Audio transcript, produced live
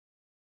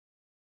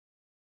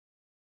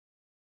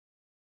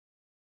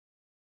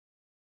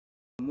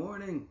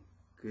Morning,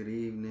 good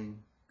evening,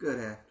 good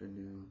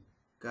afternoon.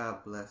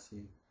 God bless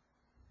you.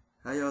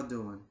 How y'all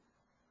doing?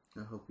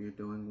 I hope you're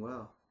doing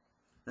well.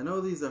 I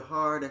know these are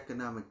hard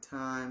economic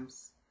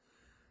times.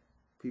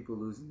 People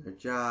losing their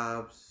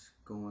jobs,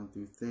 going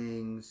through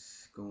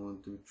things, going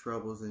through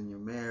troubles in your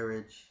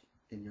marriage,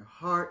 and your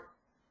heart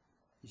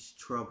is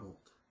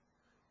troubled.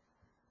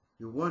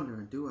 You're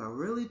wondering, do I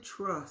really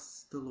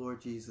trust the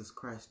Lord Jesus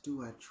Christ?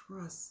 Do I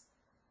trust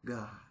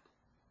God?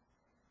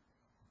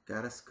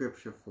 Got a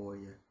scripture for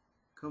you.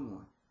 Come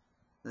on.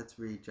 Let's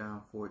read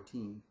John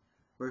 14,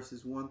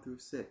 verses 1 through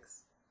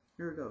 6.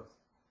 Here it goes.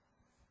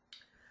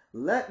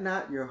 Let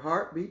not your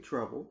heart be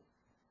troubled.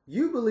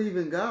 You believe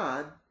in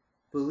God,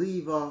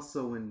 believe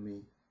also in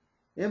me.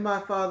 In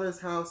my Father's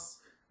house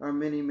are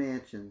many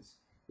mansions.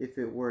 If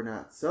it were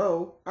not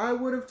so, I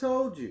would have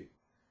told you.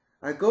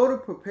 I go to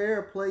prepare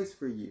a place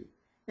for you.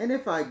 And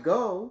if I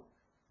go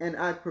and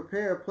I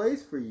prepare a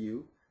place for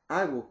you,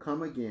 I will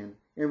come again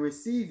and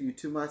receive you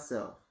to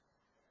myself,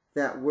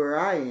 that where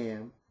I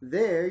am,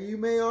 there you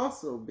may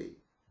also be.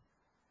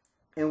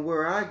 And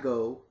where I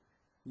go,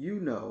 you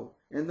know,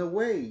 and the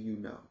way you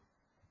know.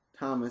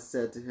 Thomas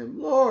said to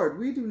him, Lord,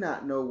 we do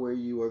not know where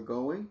you are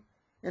going,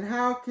 and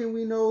how can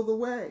we know the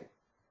way?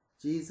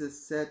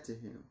 Jesus said to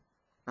him,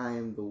 I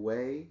am the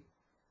way,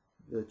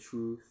 the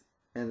truth,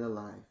 and the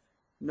life.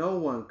 No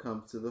one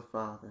comes to the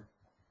Father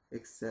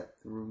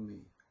except through me.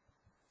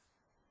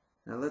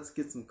 Now let's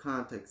get some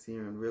context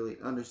here and really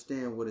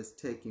understand what is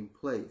taking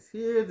place.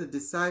 Here the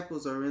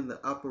disciples are in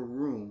the upper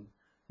room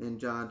in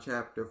John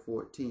chapter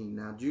 14.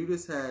 Now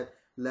Judas had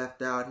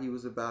left out. He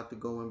was about to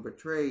go and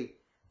betray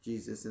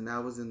Jesus, and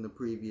that was in the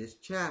previous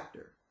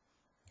chapter.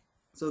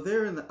 So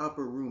they're in the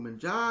upper room, and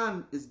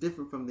John is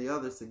different from the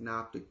other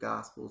synoptic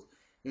gospels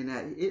in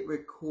that it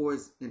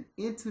records an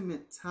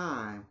intimate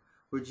time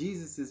where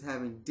Jesus is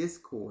having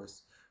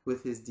discourse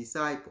with his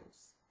disciples.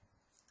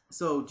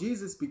 So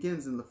Jesus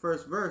begins in the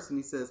first verse and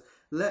he says,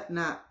 let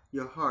not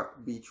your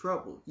heart be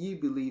troubled. Ye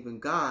believe in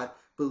God,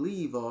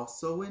 believe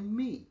also in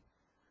me.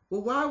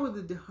 Well, why were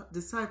the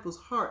disciples'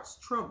 hearts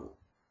troubled?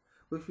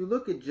 Well, if you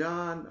look at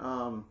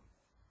John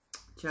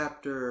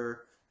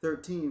chapter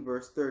 13,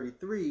 verse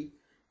 33,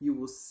 you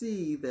will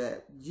see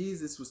that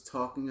Jesus was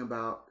talking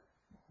about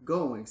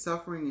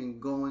suffering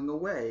and going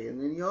away. And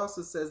then he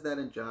also says that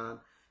in John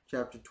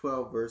chapter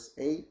 12, verse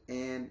 8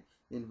 and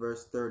in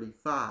verse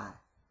 35.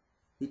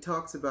 He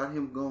talks about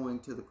him going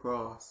to the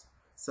cross,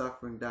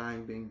 suffering,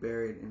 dying, being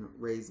buried, and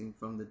raising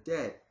from the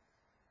dead.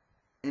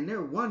 And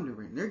they're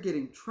wondering, they're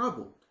getting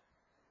troubled.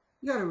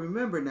 You got to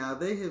remember now,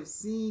 they have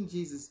seen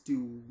Jesus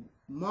do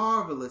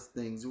marvelous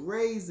things,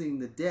 raising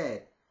the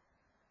dead.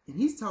 And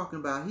he's talking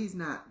about he's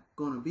not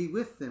going to be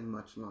with them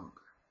much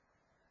longer.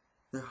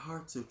 Their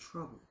hearts are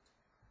troubled.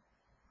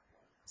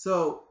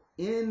 So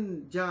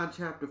in John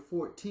chapter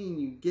 14,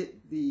 you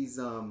get these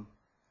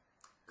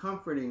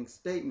comforting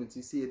statements.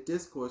 You see a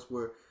discourse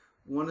where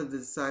one of the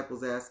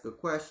disciples asks a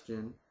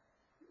question.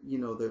 You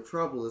know, their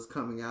trouble is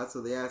coming out,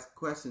 so they ask a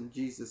question.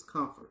 Jesus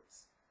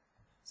comforts.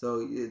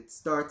 So it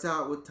starts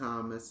out with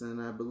Thomas, and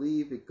I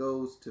believe it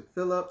goes to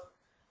Philip,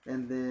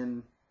 and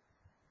then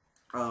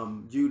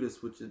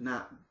Judas, which is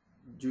not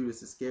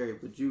Judas Iscariot,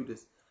 but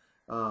Judas,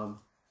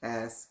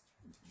 asks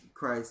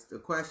Christ a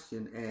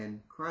question, and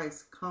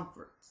Christ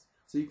comforts.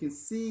 So you can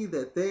see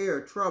that they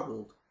are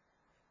troubled,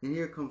 and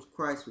here comes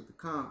Christ with the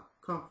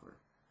comfort.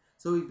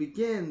 So he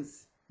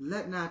begins,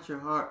 let not your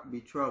heart be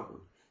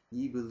troubled.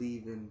 Ye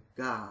believe in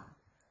God,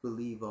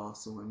 believe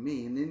also in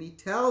me. And then he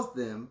tells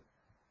them,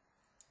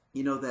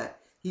 that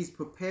he's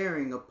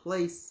preparing a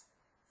place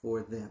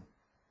for them.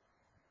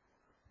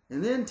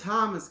 And then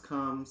Thomas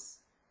comes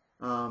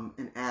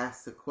and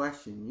asks a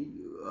question.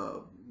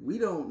 We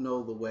don't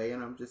know the way,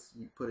 and I'm just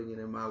putting it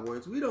in my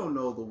words. We don't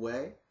know the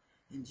way.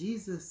 And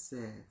Jesus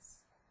says,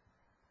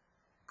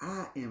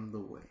 I am the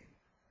way,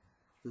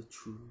 the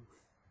truth,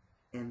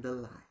 and the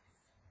life.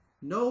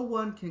 No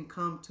one can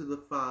come to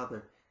the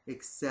Father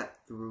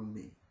except through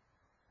me.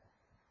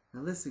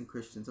 Now listen,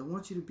 Christians, I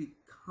want you to be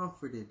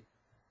comforted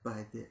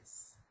by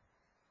this.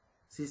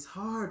 See, it's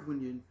hard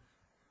when you're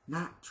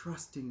not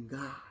trusting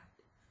God.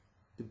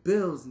 The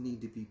bills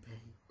need to be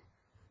paid.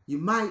 You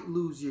might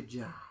lose your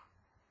job.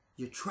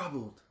 You're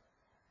troubled.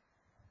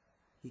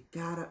 You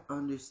gotta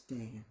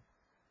understand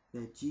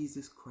that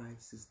Jesus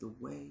Christ is the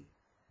way,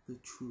 the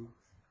truth,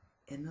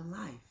 and the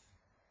life.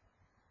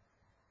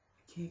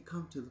 Can't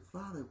come to the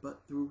Father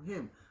but through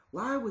him.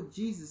 Why would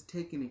Jesus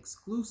take an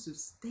exclusive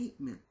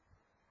statement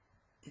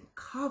and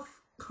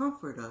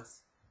comfort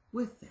us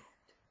with that?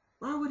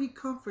 Why would he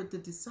comfort the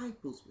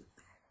disciples with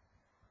that?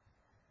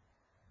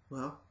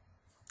 Well,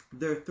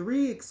 there are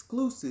three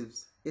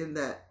exclusives in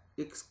that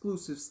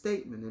exclusive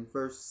statement in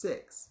verse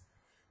 6.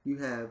 You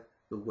have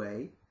the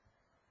way,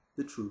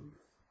 the truth,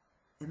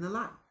 and the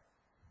life.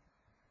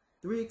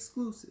 Three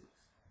exclusives.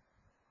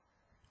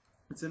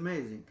 It's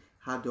amazing.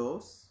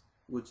 Hados,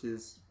 which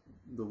is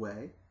the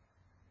way.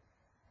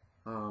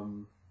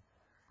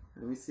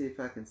 Let me see if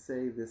I can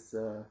say this.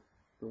 The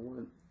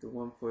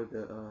one for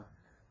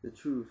the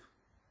truth.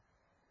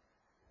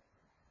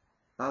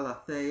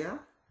 aletheia,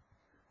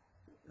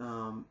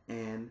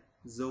 and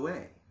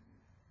zoe.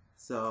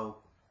 So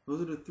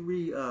those are the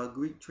three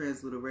Greek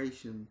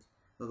transliterations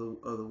of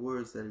the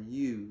words that are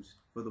used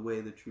for the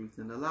way, the truth,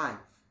 and the life.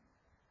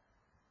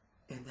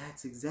 And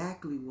that's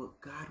exactly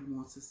what God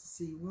wants us to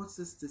see. He wants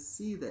us to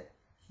see that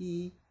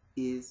He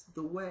is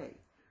the way.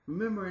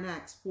 Remember in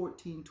Acts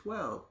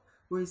 14:12,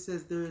 where He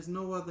says there is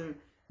no other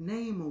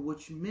name on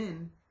which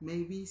men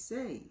may be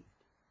saved.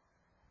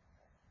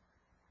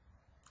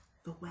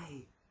 The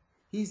way.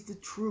 He's the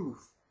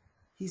truth.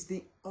 He's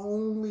the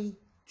only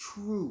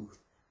truth.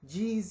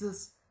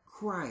 Jesus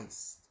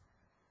Christ.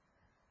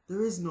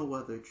 There is no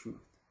other truth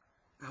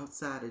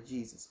outside of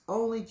Jesus.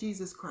 Only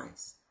Jesus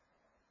Christ.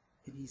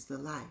 And He's the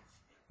life.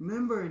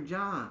 Remember in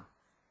John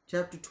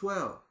chapter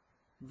 12,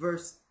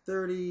 verse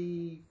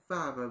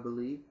 35, I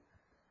believe.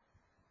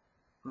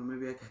 Or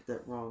maybe I got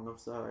that wrong. I'm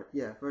sorry.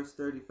 Yeah, verse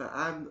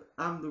 35.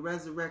 I'm the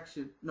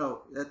resurrection.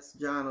 No, that's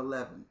John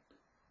 11.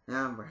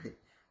 Now I'm right.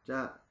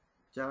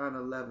 John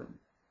 11,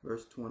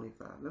 verse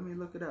 25. Let me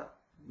look it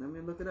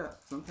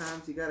up.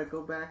 Sometimes you got to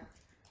go back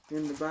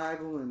in the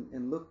Bible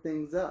and look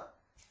things up.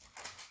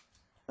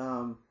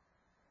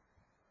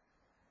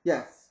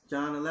 Yes,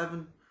 John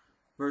 11,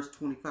 verse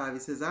 25.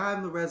 It says, I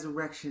am the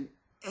resurrection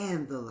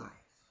and the life.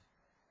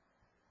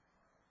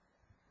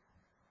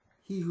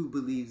 He who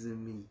believes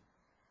in me,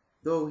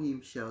 though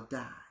he shall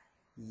die,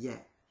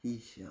 yet he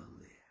shall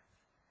live.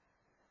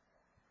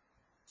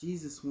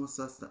 Jesus wants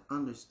us to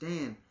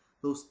understand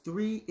those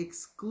three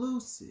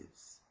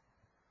exclusives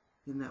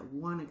in that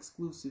one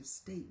exclusive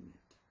statement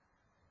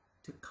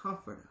to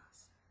comfort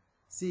us.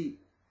 See,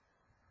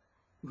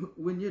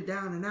 when you're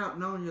down and out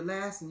and on your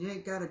last and you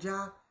ain't got a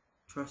job,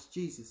 trust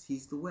Jesus.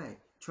 He's the way.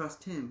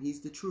 Trust Him.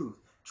 He's the truth.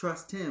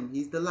 Trust Him.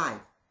 He's the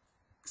life.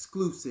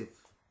 Exclusive.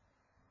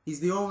 He's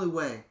the only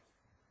way.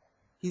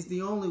 He's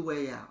the only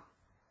way out.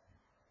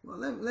 Well,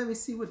 let me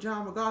see what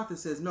John MacArthur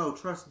says. No,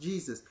 trust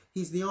Jesus.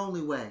 He's the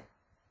only way.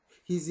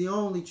 He's the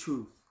only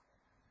truth.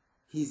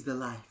 He's the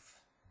life.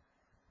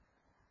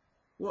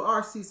 Well,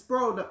 R.C.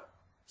 Sproul,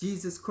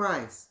 Jesus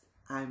Christ.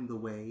 I'm the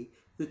way,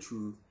 the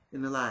truth,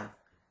 and the life.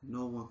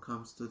 No one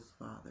comes to the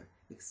Father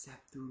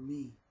except through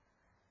me.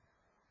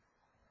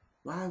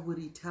 Why would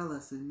He tell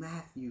us in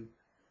Matthew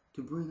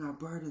to bring our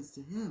burdens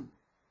to Him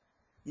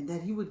and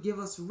that He would give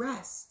us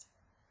rest?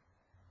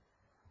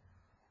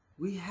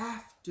 We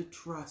have to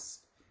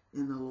trust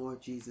in the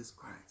Lord Jesus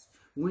Christ.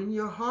 When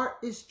your heart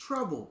is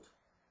troubled,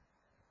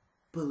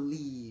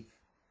 believe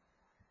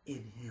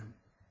in Him.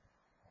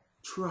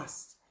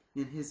 Trust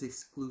in His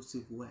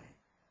exclusive way.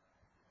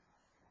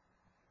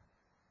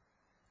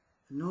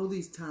 I know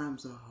these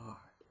times are hard.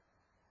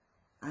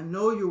 I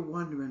know you're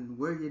wondering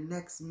where your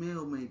next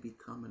meal may be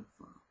coming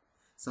from.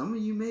 Some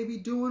of you may be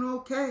doing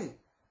okay.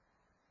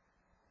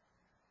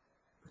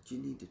 But you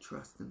need to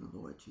trust in the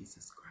Lord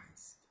Jesus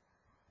Christ.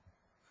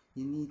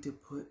 You need to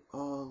put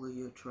all of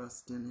your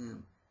trust in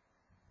Him.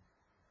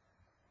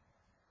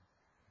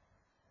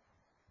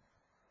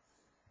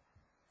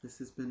 This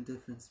has been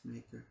Difference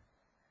Maker,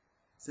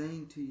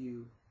 saying to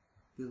you,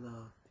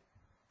 beloved,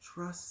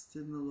 trust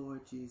in the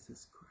Lord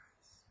Jesus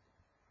Christ,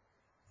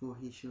 for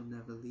He shall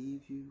never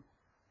leave you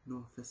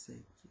nor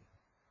forsake you.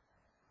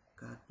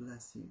 God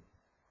bless you,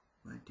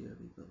 my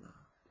dearly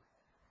beloved.